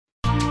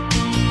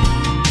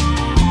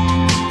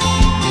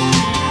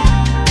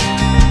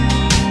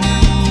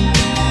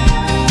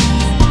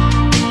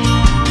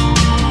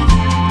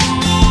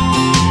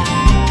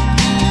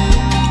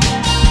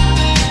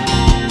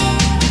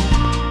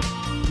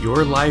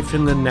life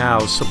in the now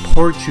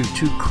supports you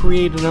to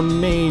create an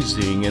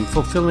amazing and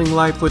fulfilling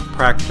life with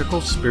practical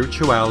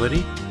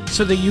spirituality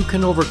so that you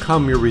can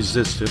overcome your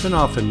resistive and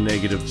often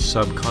negative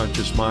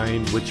subconscious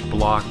mind which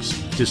blocks,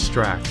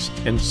 distracts,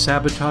 and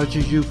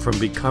sabotages you from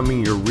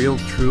becoming your real,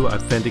 true,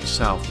 authentic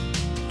self.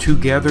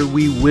 Together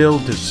we will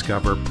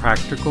discover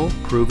practical,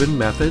 proven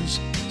methods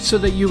so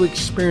that you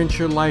experience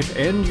your life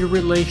and your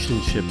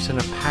relationships in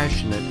a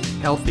passionate,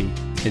 healthy,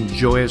 and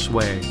joyous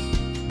way.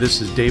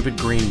 This is David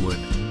Greenwood.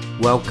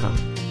 Welcome.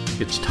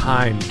 It's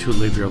time to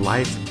live your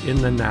life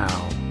in the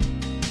now.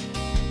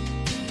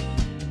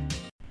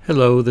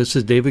 Hello, this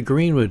is David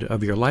Greenwood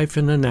of Your Life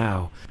in the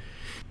Now.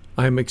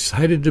 I'm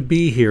excited to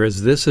be here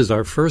as this is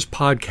our first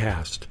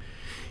podcast.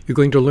 You're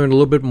going to learn a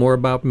little bit more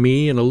about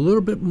me and a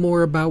little bit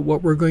more about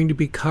what we're going to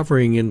be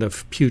covering in the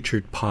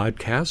future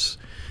podcasts.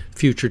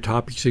 Future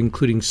topics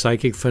including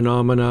psychic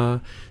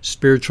phenomena,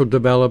 spiritual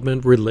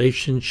development,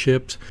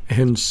 relationships,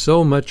 and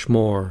so much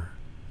more.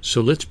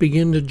 So let's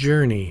begin the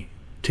journey.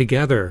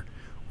 Together,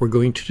 we're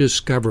going to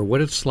discover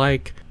what it's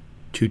like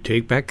to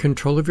take back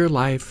control of your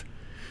life,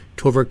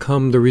 to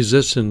overcome the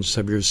resistance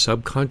of your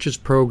subconscious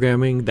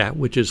programming, that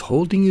which is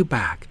holding you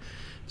back,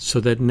 so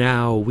that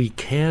now we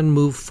can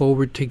move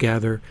forward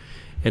together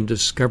and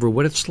discover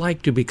what it's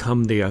like to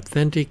become the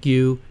authentic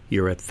you,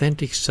 your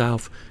authentic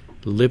self,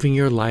 living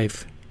your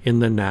life in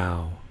the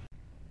now.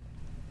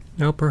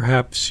 Now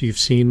perhaps you've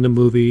seen the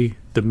movie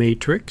The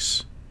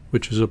Matrix,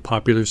 which was a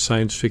popular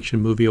science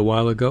fiction movie a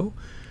while ago,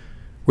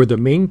 where the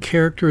main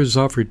character is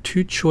offered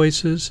two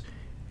choices,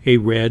 a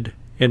red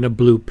and a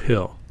blue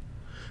pill.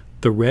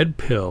 The red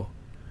pill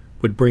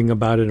would bring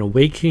about an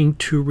awakening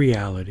to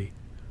reality,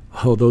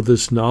 although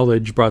this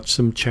knowledge brought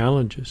some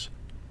challenges.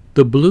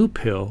 The blue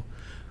pill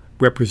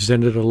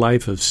represented a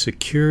life of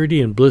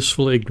security and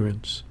blissful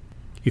ignorance.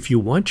 If you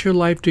want your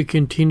life to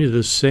continue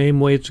the same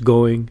way it's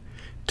going,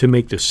 to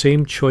make the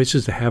same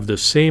choices, to have the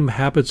same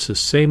habits, the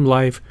same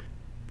life,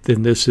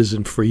 then this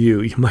isn't for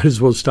you. You might as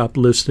well stop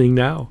listening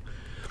now.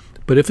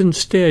 But if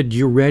instead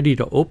you're ready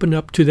to open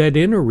up to that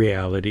inner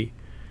reality,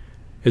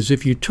 as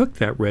if you took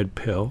that red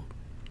pill,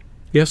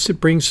 yes, it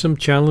brings some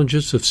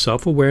challenges of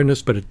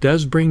self-awareness, but it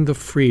does bring the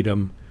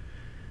freedom,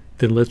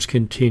 then let's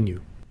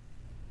continue.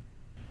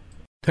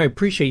 I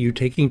appreciate you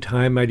taking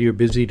time out of your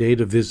busy day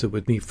to visit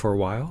with me for a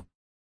while.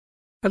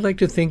 I'd like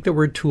to think that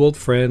we're two old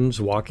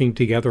friends walking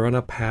together on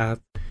a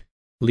path,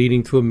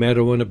 leading through a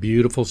meadow on a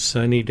beautiful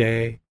sunny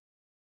day.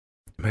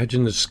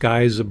 Imagine the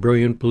sky is a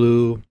brilliant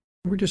blue.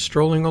 We're just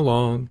strolling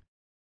along,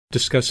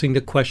 discussing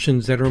the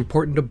questions that are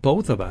important to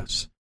both of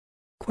us,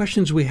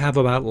 questions we have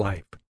about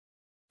life,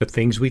 the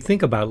things we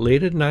think about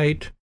late at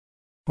night,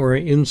 or our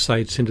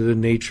insights into the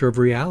nature of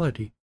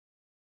reality.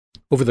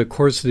 Over the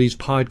course of these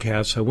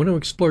podcasts, I want to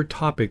explore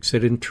topics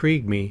that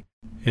intrigue me,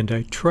 and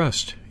I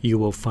trust you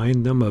will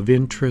find them of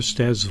interest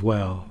as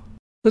well.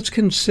 Let's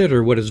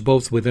consider what is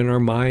both within our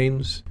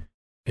minds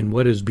and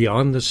what is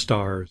beyond the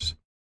stars,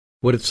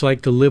 what it's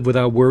like to live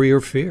without worry or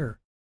fear.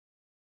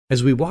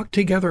 As we walk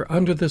together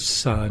under the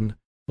sun,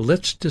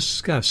 let's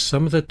discuss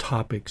some of the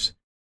topics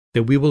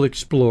that we will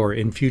explore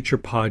in future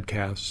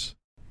podcasts.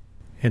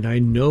 And I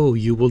know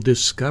you will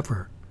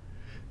discover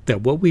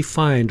that what we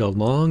find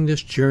along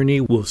this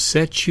journey will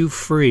set you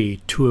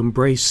free to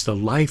embrace the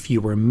life you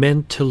were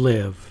meant to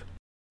live.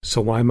 So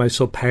why am I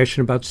so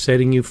passionate about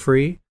setting you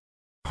free?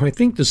 I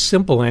think the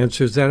simple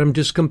answer is that I'm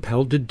just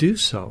compelled to do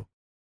so.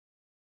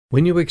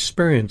 When you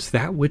experience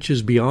that which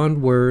is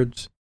beyond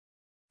words,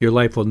 your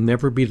life will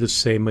never be the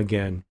same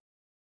again.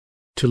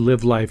 To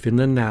live life in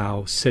the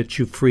now sets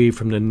you free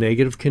from the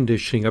negative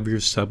conditioning of your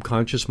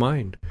subconscious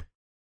mind.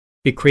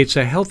 It creates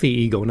a healthy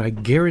ego, and I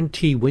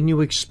guarantee when you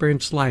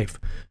experience life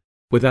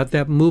without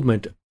that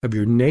movement of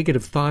your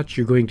negative thoughts,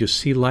 you're going to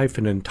see life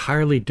in an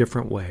entirely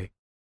different way.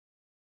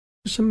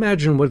 Just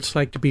imagine what it's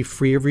like to be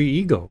free of your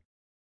ego,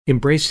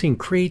 embracing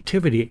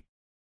creativity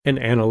and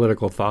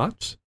analytical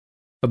thoughts,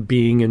 of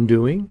being and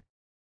doing,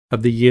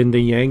 of the yin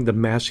and yang, the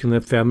masculine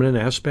and feminine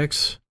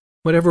aspects,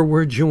 whatever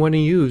words you want to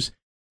use.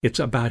 It's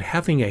about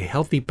having a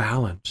healthy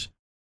balance,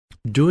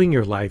 doing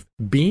your life,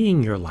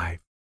 being your life.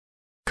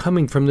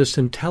 Coming from this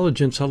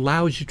intelligence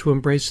allows you to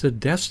embrace the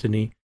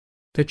destiny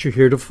that you're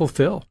here to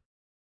fulfill.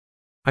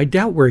 I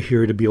doubt we're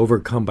here to be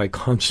overcome by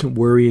constant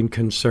worry and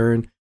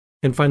concern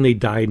and finally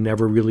die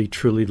never really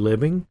truly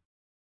living.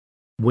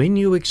 When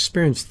you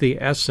experience the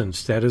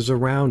essence that is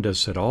around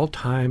us at all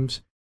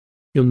times,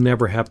 you'll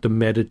never have to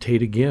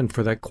meditate again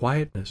for that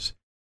quietness,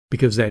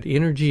 because that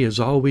energy is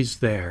always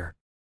there.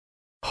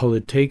 All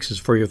it takes is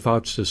for your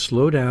thoughts to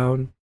slow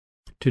down,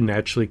 to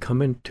naturally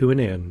come into an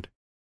end.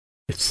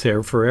 It's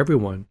there for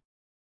everyone.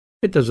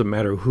 It doesn't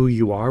matter who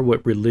you are,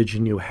 what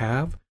religion you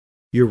have,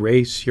 your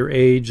race, your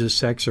age, the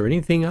sex, or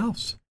anything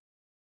else.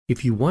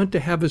 If you want to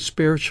have a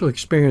spiritual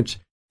experience,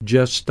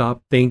 just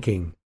stop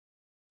thinking.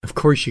 Of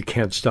course you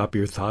can't stop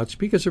your thoughts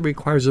because it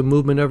requires a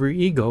movement of your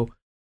ego,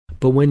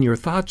 but when your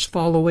thoughts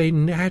fall away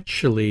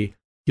naturally,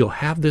 you'll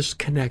have this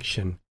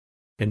connection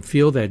and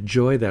feel that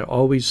joy that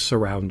always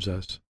surrounds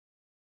us.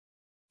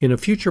 In a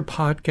future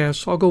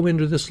podcast, I'll go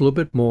into this a little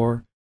bit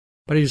more,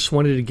 but I just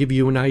wanted to give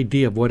you an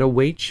idea of what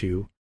awaits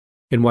you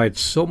and why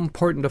it's so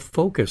important to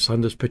focus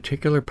on this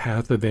particular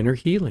path of inner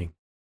healing.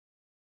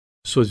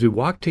 So as we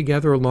walk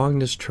together along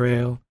this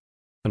trail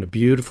on a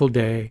beautiful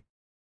day,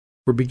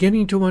 we're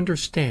beginning to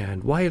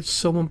understand why it's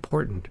so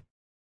important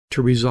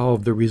to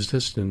resolve the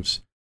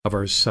resistance of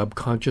our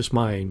subconscious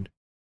mind.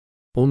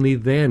 Only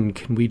then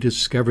can we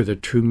discover the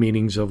true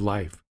meanings of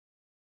life.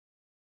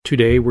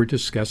 Today we're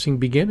discussing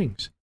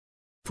beginnings,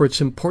 for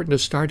it's important to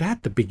start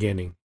at the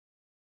beginning.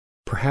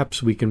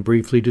 Perhaps we can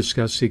briefly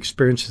discuss the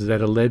experiences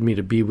that have led me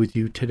to be with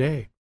you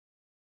today.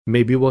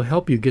 Maybe it will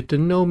help you get to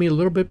know me a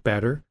little bit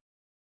better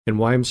and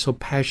why I'm so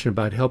passionate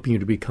about helping you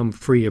to become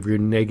free of your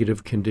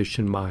negative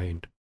conditioned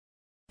mind,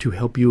 to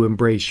help you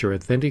embrace your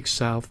authentic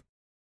self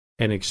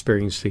and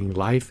experiencing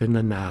life in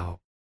the now.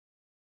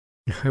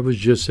 I was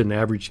just an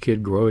average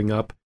kid growing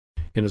up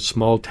in a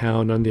small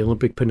town on the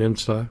Olympic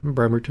Peninsula in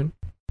Bremerton,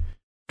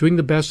 doing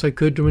the best I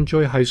could to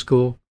enjoy high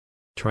school,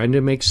 trying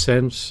to make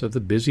sense of the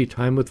busy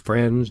time with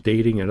friends,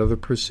 dating, and other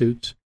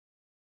pursuits.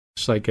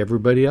 Just like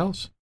everybody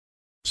else.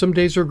 Some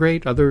days are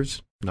great,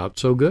 others not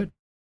so good.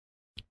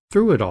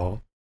 Through it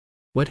all,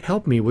 what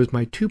helped me was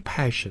my two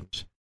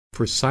passions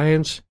for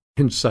science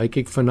and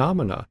psychic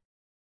phenomena.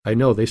 I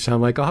know they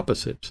sound like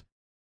opposites.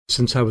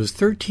 Since I was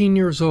 13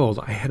 years old,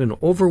 I had an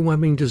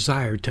overwhelming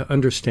desire to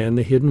understand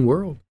the hidden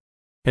world,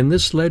 and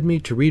this led me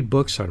to read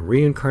books on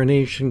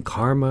reincarnation,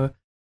 karma,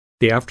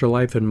 the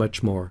afterlife, and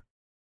much more.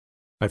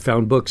 I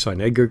found books on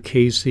Edgar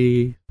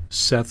Cayce,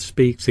 Seth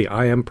Speaks, the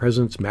I Am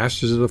Presence,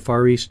 Masters of the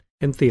Far East,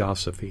 and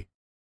Theosophy.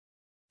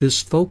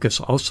 This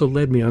focus also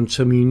led me on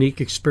some unique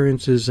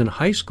experiences in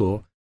high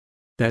school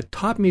that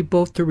taught me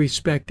both to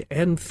respect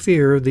and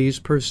fear these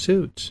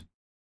pursuits.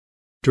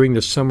 During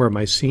the summer of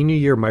my senior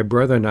year, my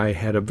brother and I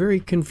had a very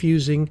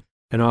confusing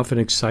and often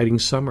exciting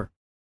summer.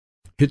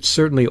 It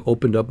certainly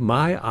opened up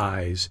my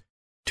eyes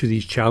to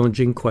these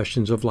challenging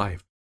questions of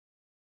life.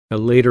 Now,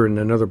 later in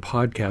another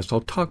podcast,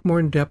 I'll talk more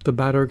in depth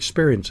about our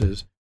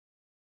experiences,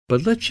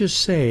 but let's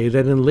just say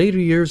that in later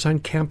years on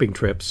camping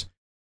trips,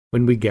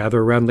 when we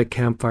gather around the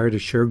campfire to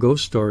share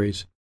ghost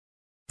stories,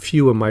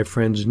 few of my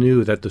friends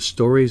knew that the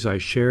stories I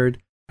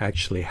shared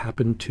actually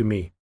happened to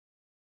me.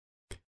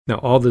 Now,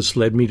 all this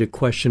led me to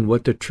question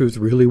what the truth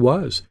really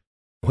was,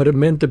 what it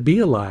meant to be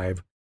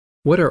alive,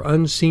 what are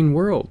unseen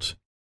worlds.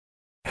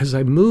 As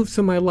I moved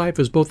through my life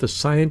as both a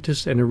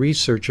scientist and a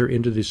researcher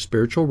into the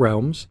spiritual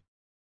realms,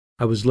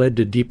 I was led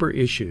to deeper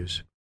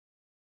issues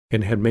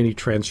and had many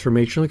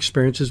transformational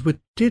experiences which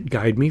did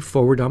guide me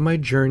forward on my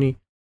journey,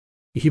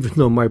 even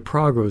though my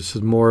progress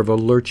was more of a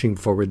lurching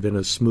forward than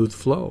a smooth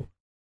flow.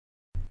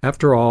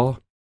 After all,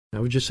 I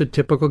was just a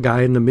typical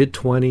guy in the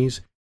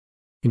mid-20s,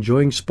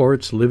 enjoying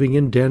sports, living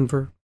in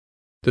Denver,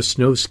 the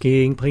snow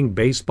skiing, playing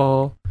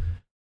baseball,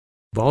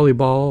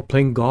 volleyball,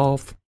 playing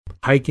golf,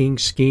 hiking,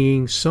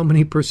 skiing, so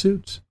many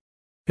pursuits.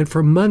 And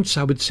for months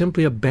I would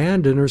simply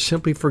abandon or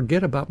simply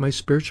forget about my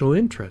spiritual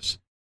interests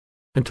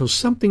until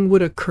something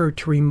would occur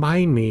to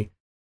remind me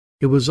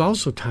it was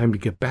also time to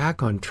get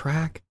back on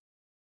track.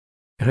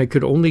 And I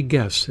could only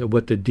guess at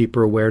what the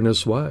deeper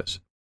awareness was,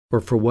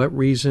 or for what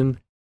reason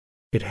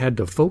it had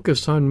to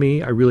focus on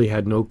me. I really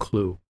had no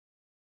clue.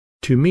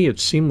 To me, it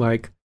seemed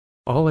like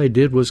all I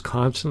did was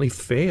constantly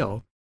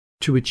fail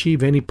to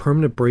achieve any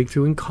permanent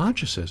breakthrough in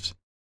consciousness.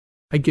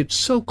 I'd get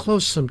so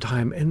close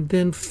sometime and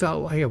then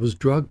felt like I was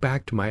drugged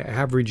back to my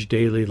average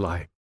daily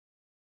life.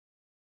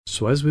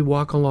 So as we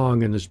walk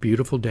along in this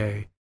beautiful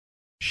day,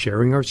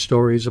 sharing our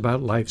stories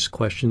about life's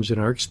questions and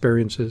our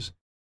experiences,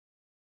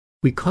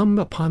 we come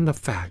upon the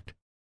fact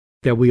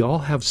that we all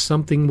have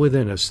something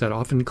within us that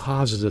often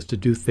causes us to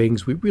do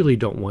things we really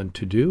don't want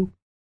to do.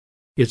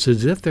 It's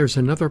as if there's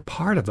another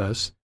part of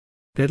us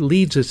that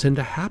leads us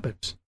into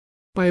habits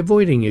by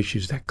avoiding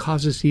issues that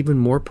cause us even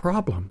more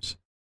problems.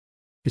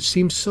 It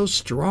seems so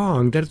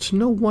strong that it's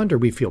no wonder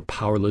we feel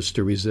powerless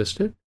to resist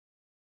it.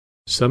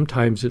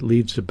 Sometimes it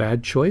leads to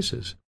bad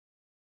choices.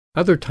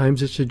 Other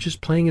times it's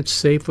just playing it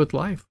safe with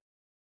life.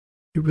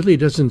 It really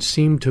doesn't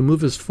seem to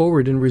move us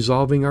forward in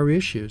resolving our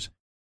issues,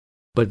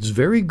 but it's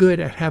very good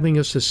at having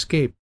us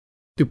escape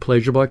through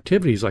pleasurable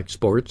activities like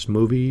sports,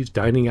 movies,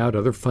 dining out,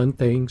 other fun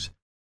things.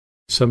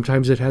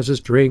 Sometimes it has us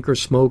drink or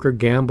smoke or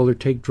gamble or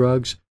take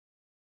drugs,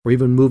 or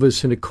even move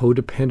us into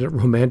codependent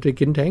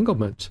romantic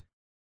entanglements.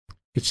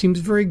 It seems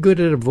very good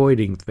at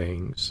avoiding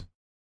things.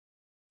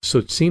 So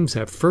it seems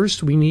that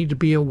first we need to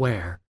be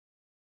aware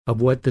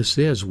of what this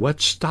is,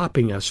 what's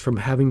stopping us from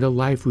having the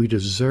life we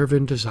deserve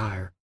and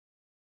desire.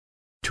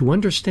 To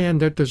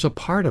understand that there's a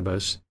part of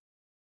us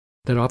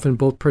that often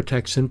both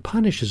protects and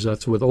punishes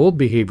us with old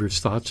behaviors,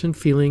 thoughts, and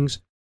feelings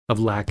of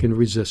lack and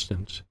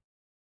resistance.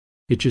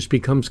 It just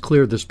becomes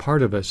clear this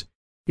part of us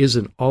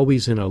isn't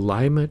always in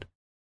alignment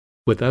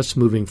with us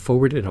moving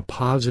forward in a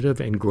positive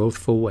and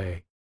growthful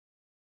way.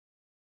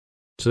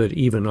 So that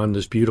even on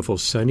this beautiful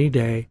sunny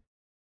day,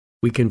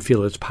 we can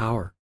feel its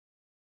power.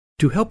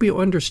 To help you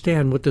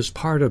understand what this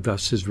part of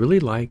us is really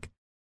like,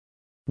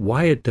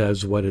 why it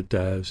does what it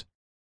does,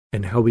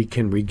 and how we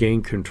can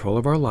regain control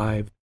of our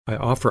life, I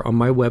offer on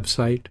my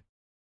website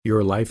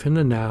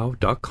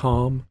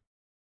yourlifeinthenow.com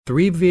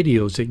 3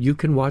 videos that you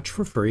can watch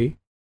for free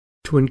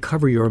to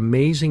uncover your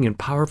amazing and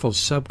powerful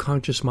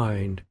subconscious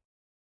mind,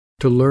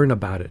 to learn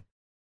about it.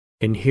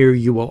 And here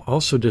you will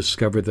also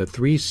discover the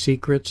 3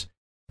 secrets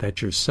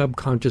that your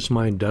subconscious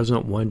mind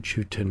doesn't want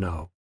you to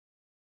know.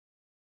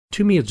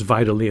 To me, it's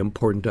vitally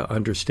important to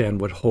understand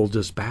what holds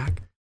us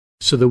back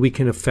so that we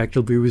can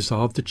effectively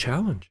resolve the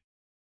challenge.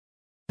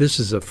 This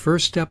is the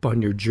first step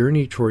on your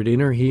journey toward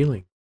inner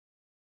healing,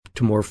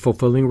 to more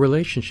fulfilling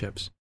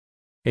relationships,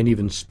 and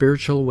even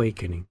spiritual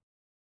awakening.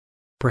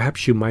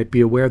 Perhaps you might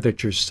be aware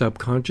that your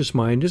subconscious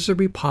mind is a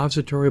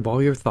repository of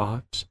all your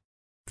thoughts,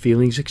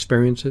 feelings,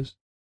 experiences.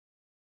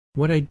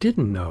 What I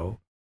didn't know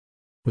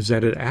was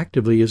that it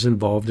actively is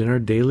involved in our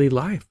daily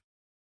life.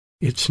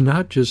 It's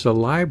not just a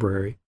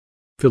library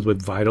filled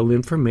with vital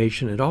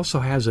information. It also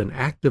has an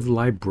active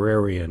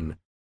librarian.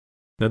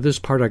 Now, this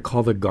part I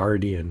call the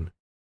guardian.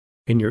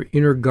 And your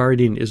inner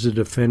guardian is a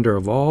defender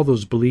of all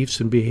those beliefs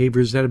and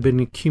behaviors that have been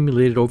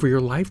accumulated over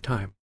your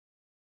lifetime.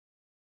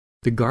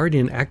 The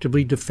guardian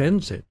actively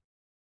defends it.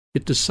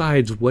 It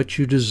decides what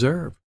you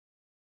deserve.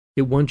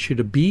 It wants you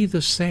to be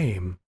the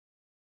same.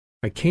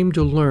 I came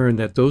to learn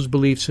that those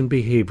beliefs and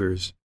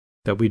behaviors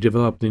that we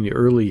developed in the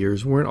early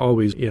years weren't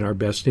always in our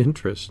best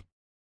interest.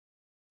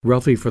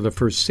 Roughly for the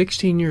first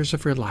 16 years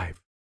of your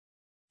life,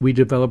 we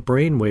develop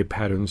brainwave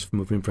patterns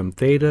moving from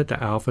theta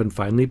to alpha and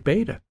finally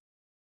beta.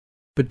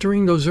 But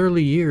during those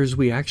early years,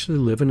 we actually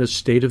live in a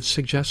state of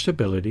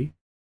suggestibility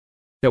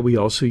that we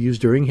also use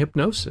during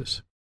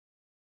hypnosis.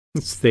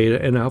 It's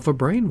theta and alpha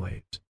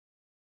brainwaves.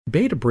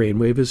 Beta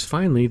brainwave is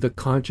finally the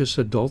conscious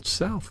adult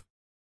self.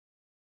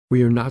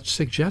 We are not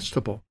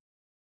suggestible.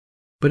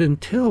 But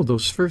until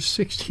those first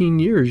 16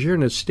 years, you're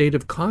in a state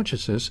of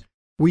consciousness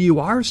where you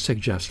are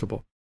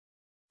suggestible,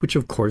 which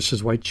of course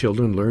is why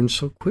children learn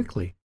so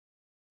quickly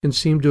and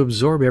seem to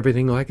absorb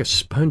everything like a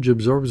sponge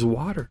absorbs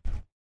water.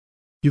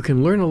 You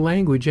can learn a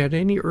language at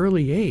any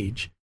early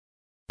age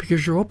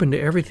because you're open to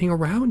everything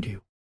around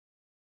you.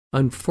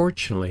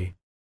 Unfortunately,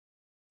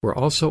 we're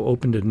also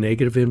open to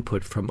negative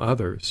input from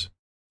others,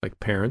 like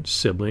parents,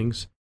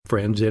 siblings,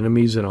 friends,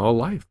 enemies, and all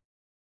life.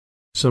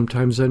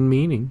 Sometimes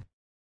unmeaning,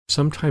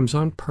 sometimes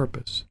on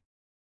purpose.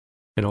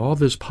 And all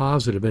this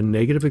positive and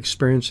negative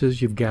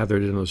experiences you've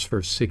gathered in those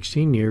first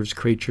 16 years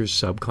create your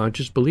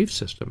subconscious belief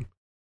system,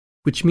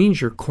 which means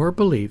your core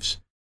beliefs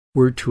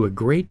were to a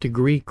great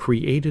degree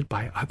created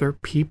by other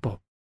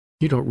people.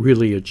 You don't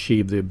really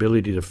achieve the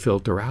ability to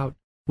filter out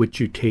what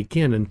you take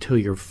in until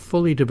you're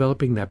fully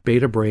developing that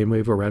beta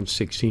brainwave around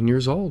 16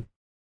 years old.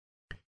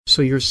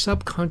 So your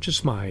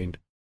subconscious mind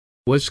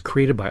was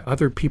created by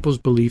other people's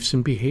beliefs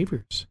and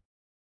behaviors.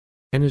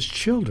 And as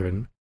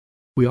children,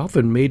 we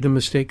often made the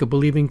mistake of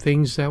believing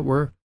things that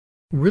were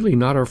really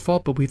not our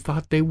fault, but we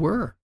thought they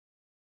were.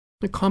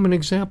 A common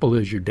example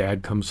is your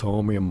dad comes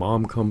home or your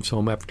mom comes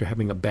home after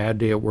having a bad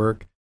day at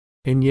work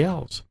and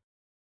yells.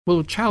 Well,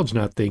 the child's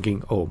not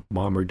thinking, oh,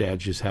 mom or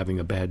dad's just having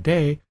a bad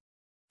day.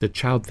 The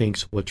child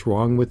thinks, what's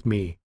wrong with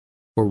me?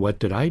 Or what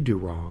did I do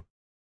wrong?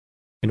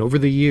 And over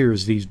the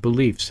years, these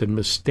beliefs and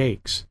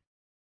mistakes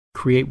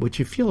create what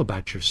you feel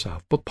about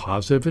yourself, both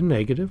positive and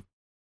negative.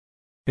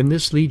 And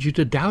this leads you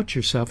to doubt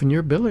yourself and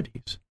your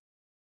abilities.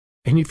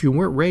 And if you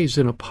weren't raised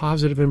in a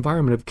positive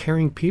environment of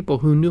caring people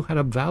who knew how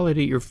to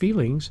validate your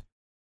feelings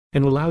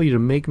and allow you to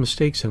make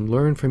mistakes and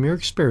learn from your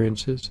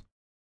experiences,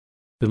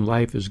 then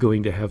life is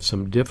going to have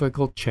some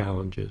difficult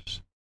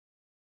challenges.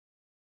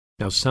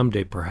 Now,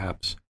 someday,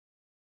 perhaps,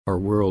 our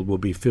world will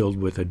be filled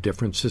with a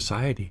different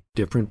society,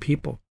 different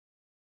people,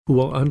 who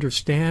will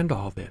understand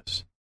all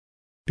this,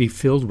 be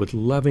filled with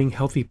loving,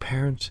 healthy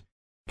parents,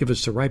 give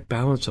us the right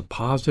balance of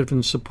positive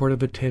and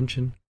supportive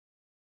attention.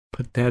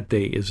 But that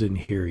day isn't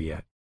here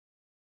yet.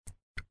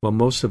 While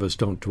most of us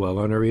don't dwell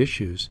on our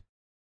issues,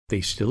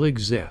 they still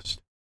exist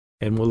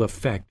and will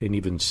affect and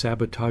even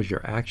sabotage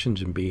your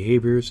actions and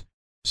behaviors,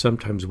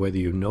 sometimes whether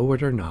you know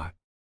it or not.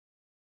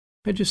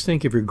 I just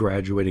think of your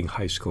graduating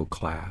high school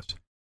class.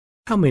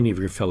 How many of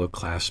your fellow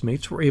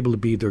classmates were able to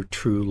be their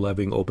true,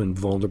 loving, open,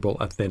 vulnerable,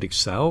 authentic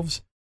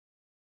selves?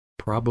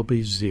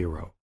 Probably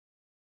zero,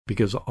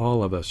 because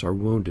all of us are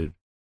wounded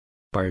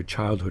by our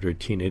childhood or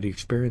teenage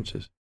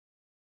experiences.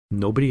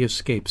 Nobody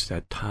escapes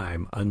that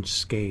time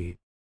unscathed.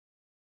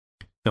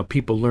 Now,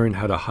 people learn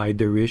how to hide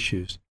their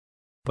issues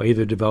by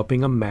either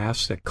developing a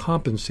mask that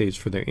compensates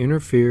for their inner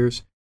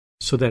fears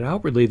so that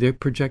outwardly they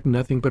project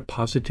nothing but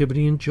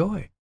positivity and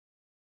joy.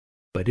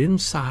 But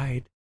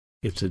inside,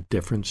 it's a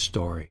different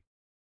story.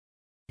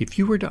 If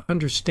you were to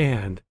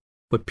understand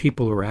what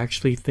people are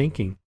actually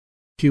thinking,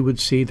 you would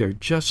see they're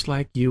just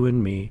like you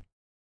and me,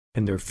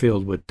 and they're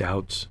filled with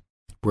doubts,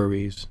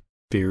 worries,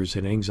 fears,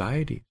 and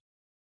anxieties.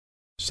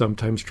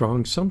 Sometimes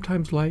strong,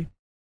 sometimes light.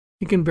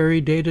 It can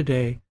vary day to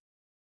day,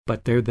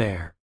 but they're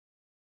there.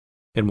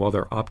 And while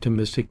their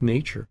optimistic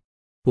nature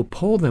will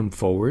pull them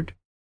forward,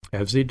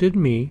 as they did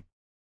me,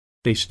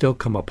 they still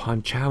come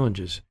upon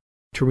challenges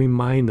to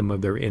remind them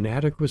of their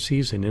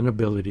inadequacies and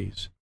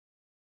inabilities.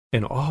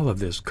 And all of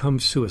this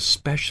comes through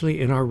especially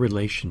in our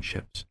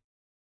relationships.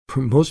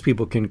 Most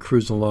people can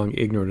cruise along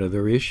ignorant of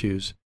their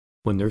issues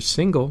when they're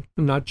single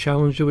and not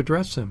challenged to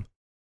address them.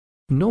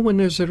 No one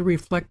is there to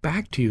reflect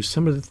back to you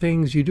some of the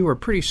things you do are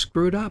pretty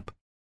screwed up.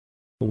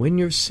 But when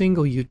you're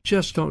single, you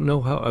just don't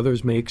know how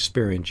others may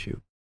experience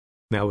you.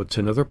 Now it's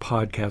another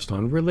podcast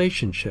on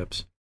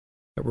relationships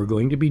that we're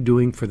going to be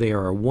doing, for they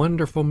are a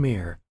wonderful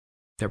mirror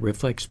that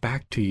reflects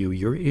back to you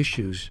your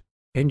issues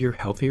and your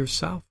healthier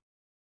self.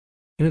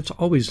 And it's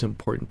always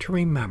important to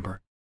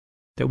remember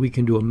that we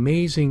can do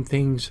amazing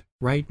things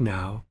right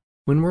now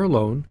when we're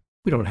alone.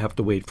 We don't have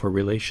to wait for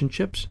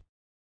relationships.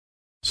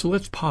 So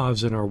let's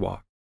pause in our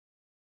walk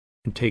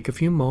and take a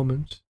few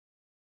moments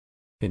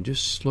and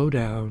just slow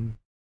down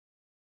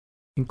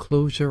and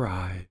close your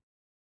eyes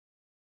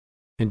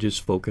and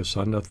just focus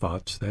on the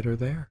thoughts that are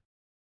there.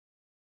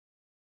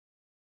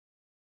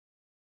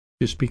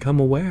 Just become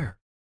aware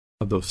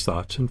of those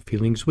thoughts and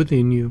feelings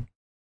within you.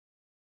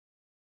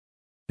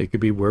 They could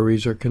be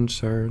worries or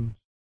concerns,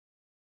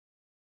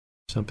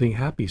 something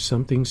happy,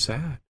 something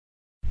sad.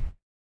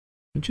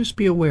 And just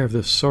be aware of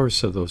the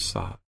source of those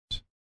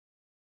thoughts.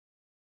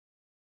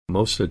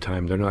 Most of the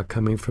time, they're not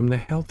coming from the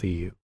healthy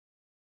you.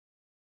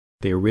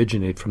 They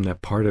originate from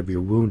that part of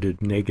your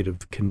wounded,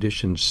 negative,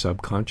 conditioned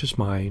subconscious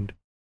mind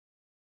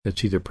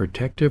that's either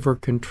protective or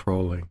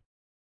controlling.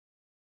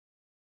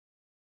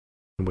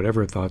 And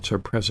whatever thoughts are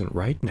present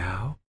right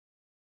now,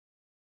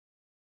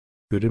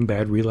 good and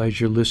bad, realize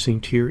you're listening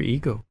to your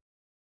ego,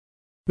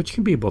 which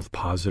can be both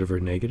positive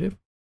or negative.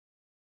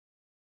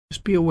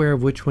 Just be aware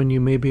of which one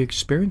you may be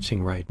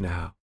experiencing right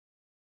now.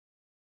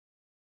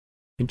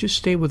 And just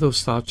stay with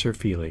those thoughts or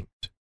feelings.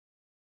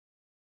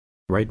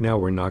 Right now,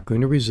 we're not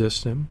going to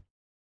resist them.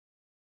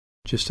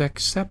 Just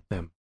accept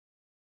them.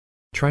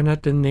 Try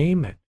not to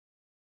name it.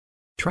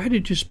 Try to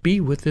just be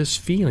with this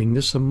feeling,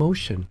 this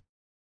emotion.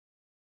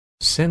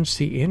 Sense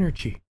the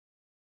energy.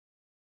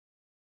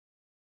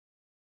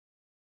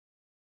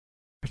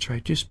 That's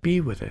right, just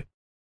be with it.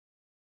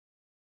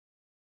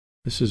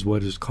 This is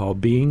what is called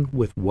being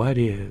with what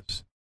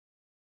is.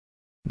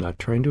 Not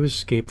trying to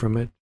escape from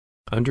it,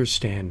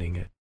 understanding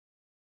it.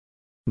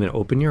 And then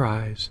open your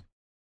eyes.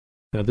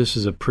 Now this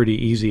is a pretty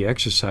easy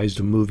exercise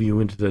to move you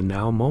into the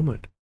now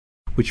moment,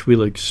 which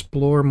we'll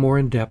explore more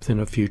in depth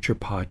in a future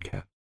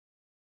podcast.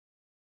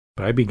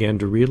 But I began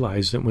to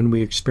realize that when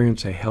we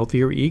experience a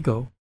healthier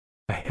ego,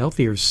 a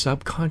healthier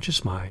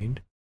subconscious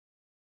mind,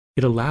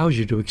 it allows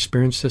you to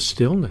experience the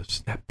stillness,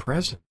 that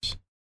presence,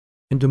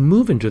 and to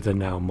move into the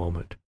now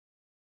moment.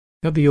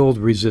 Now the old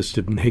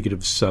resistive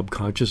negative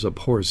subconscious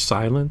abhors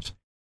silence.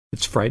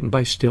 It's frightened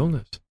by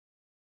stillness.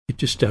 It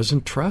just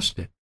doesn't trust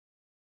it.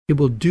 It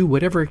will do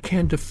whatever it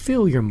can to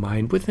fill your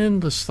mind with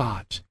endless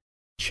thoughts,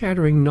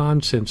 chattering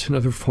nonsense and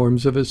other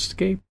forms of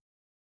escape.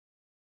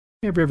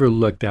 Have you ever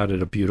looked out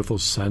at a beautiful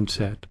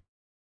sunset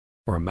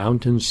or a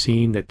mountain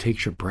scene that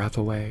takes your breath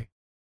away?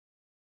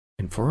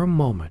 And for a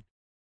moment,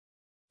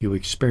 you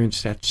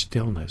experience that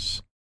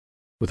stillness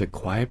with a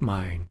quiet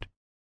mind.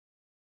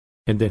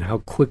 And then how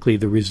quickly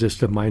the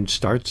resistive mind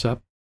starts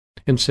up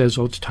and says,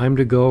 oh, it's time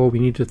to go. We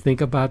need to think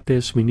about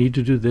this. We need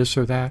to do this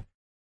or that.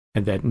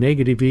 And that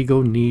negative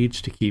ego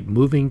needs to keep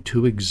moving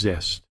to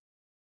exist.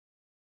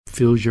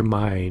 Fills your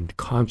mind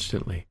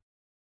constantly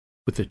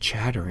with the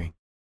chattering.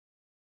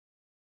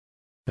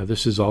 Now,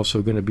 this is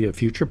also going to be a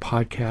future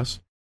podcast,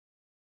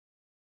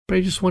 but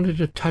I just wanted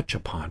to touch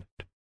upon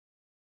it.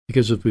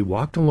 Because as we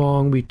walked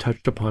along, we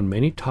touched upon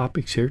many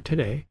topics here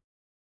today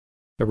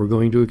that we're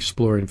going to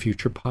explore in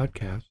future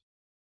podcasts.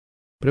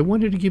 But I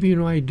wanted to give you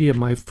an idea of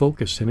my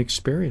focus and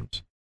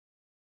experience.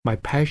 My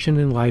passion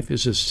in life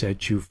is to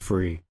set you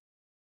free,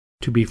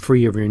 to be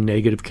free of your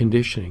negative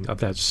conditioning of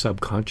that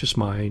subconscious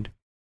mind,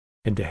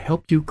 and to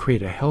help you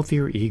create a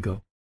healthier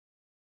ego.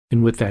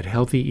 And with that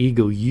healthy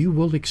ego, you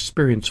will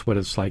experience what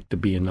it's like to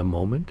be in the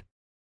moment,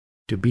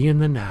 to be in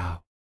the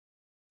now.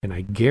 And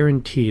I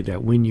guarantee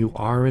that when you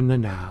are in the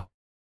now,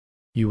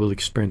 you will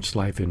experience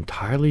life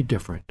entirely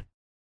different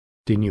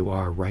than you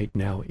are right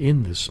now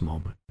in this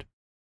moment.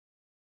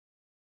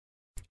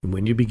 And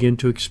when you begin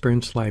to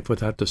experience life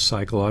without the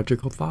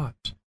psychological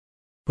thoughts,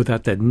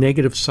 without that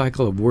negative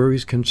cycle of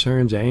worries,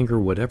 concerns, anger,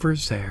 whatever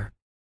is there,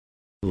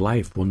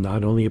 life will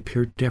not only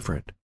appear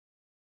different,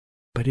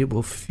 but it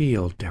will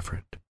feel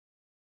different.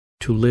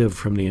 To live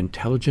from the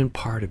intelligent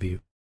part of you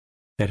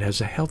that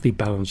has a healthy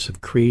balance of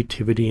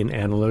creativity and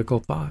analytical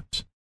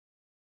thoughts,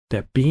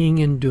 that being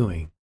and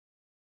doing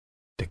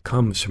that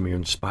comes from your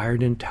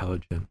inspired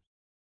intelligence.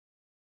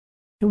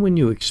 And when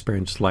you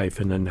experience life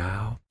in the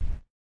now,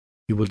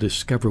 you will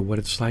discover what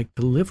it's like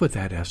to live with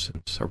that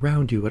essence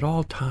around you at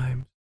all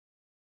times.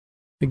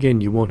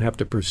 Again, you won't have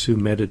to pursue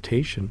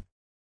meditation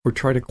or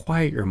try to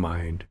quiet your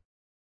mind,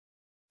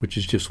 which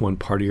is just one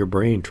part of your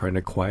brain trying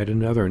to quiet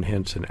another, and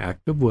hence an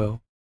act of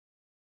will.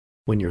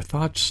 When your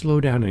thoughts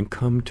slow down and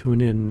come to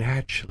an end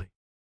naturally,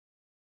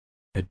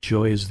 that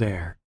joy is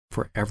there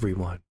for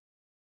everyone.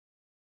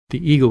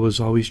 The ego is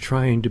always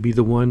trying to be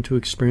the one to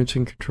experience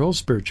and control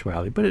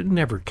spirituality, but it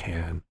never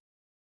can.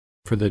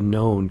 For the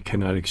known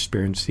cannot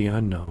experience the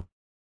unknown.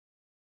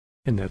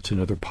 And that's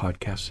another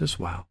podcast as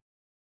well.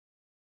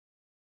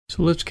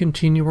 So let's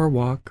continue our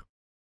walk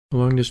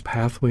along this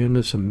pathway on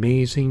this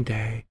amazing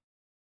day,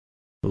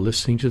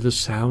 listening to the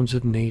sounds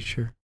of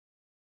nature,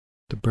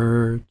 the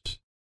birds,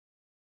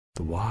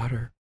 the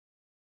water,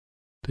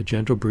 the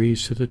gentle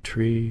breeze through the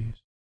trees,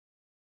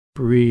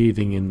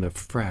 breathing in the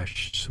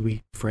fresh,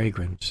 sweet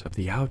fragrance of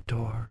the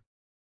outdoor,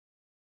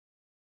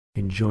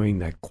 enjoying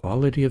that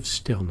quality of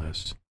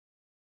stillness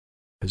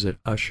as it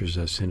ushers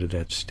us into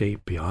that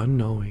state beyond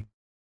knowing,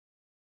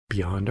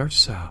 beyond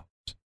ourselves,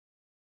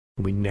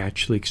 and we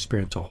naturally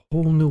experience a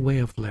whole new way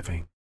of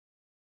living,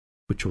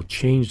 which will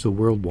change the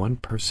world one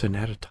person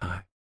at a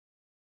time.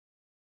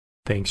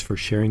 Thanks for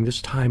sharing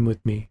this time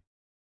with me.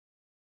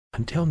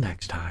 Until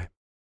next time.